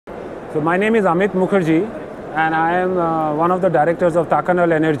So my name is Amit Mukherjee and I am one of the directors of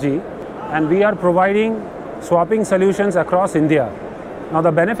Vehicle Energy, and we are providing swapping solutions across India. Now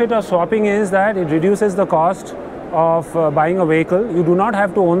the benefit of swapping is that it reduces the cost of buying a vehicle. You do not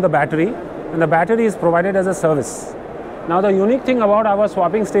have to own the battery, and the battery is provided as a service. Now the unique thing about our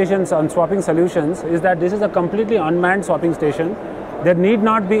swapping stations and swapping solutions is that this is a completely unmanned swapping station. There need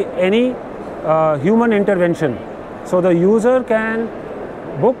not be any human intervention. So the user can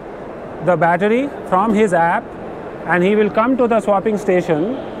book the battery from his app and he will come to the swapping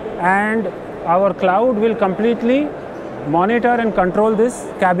station, and our cloud will completely monitor and control this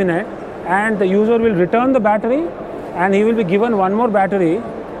cabinet, and the user will return the battery and he will be given one more battery,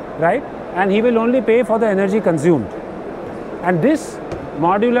 right? And he will only pay for the energy consumed. And this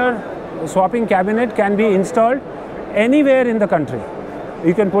modular swapping cabinet can be installed anywhere in the country.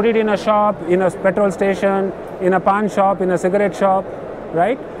 You can put it in a shop, in a petrol station, in a pan shop, in a cigarette shop,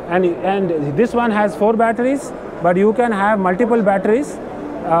 right? And this one has 4 batteries, but you can have multiple batteries.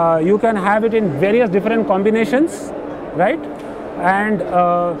 You can have it in various different combinations, right? And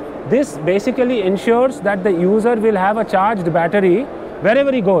this basically ensures that the user will have a charged battery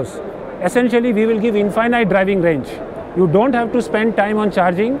wherever he goes. Essentially, we will give infinite driving range. You don't have to spend time on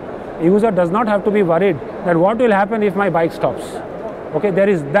charging. The user does not have to be worried that what will happen if my bike stops. Okay, there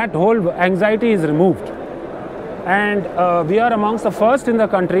is that whole anxiety is removed. And we are amongst the first in the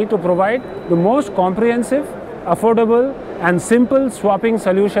country to provide the most comprehensive, affordable and simple swapping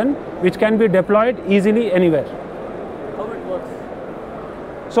solution which can be deployed easily anywhere. How it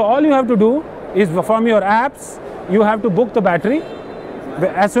works? So all you have to do is from your apps, you have to book the battery.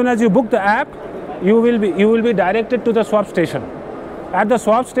 As soon as you book the app, you will be directed to the swap station. At the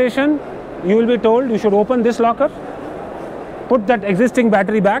swap station, you will be told you should open this locker, put that existing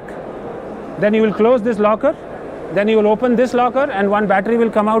battery back, then you will close this locker, then you will open this locker and one battery will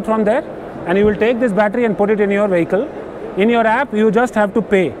come out from there, and you will take this battery and put it in your vehicle. In your app, you just have to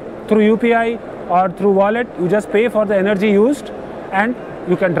pay through UPI or through wallet. You just pay for the energy used and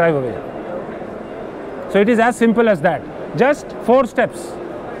you can drive away. So it is as simple as that. Just 4 steps.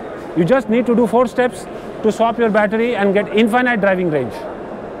 You just need to do 4 steps to swap your battery and get infinite driving range.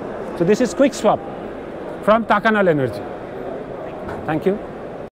 So this is quick swap from Vehicle Energy. Thank you.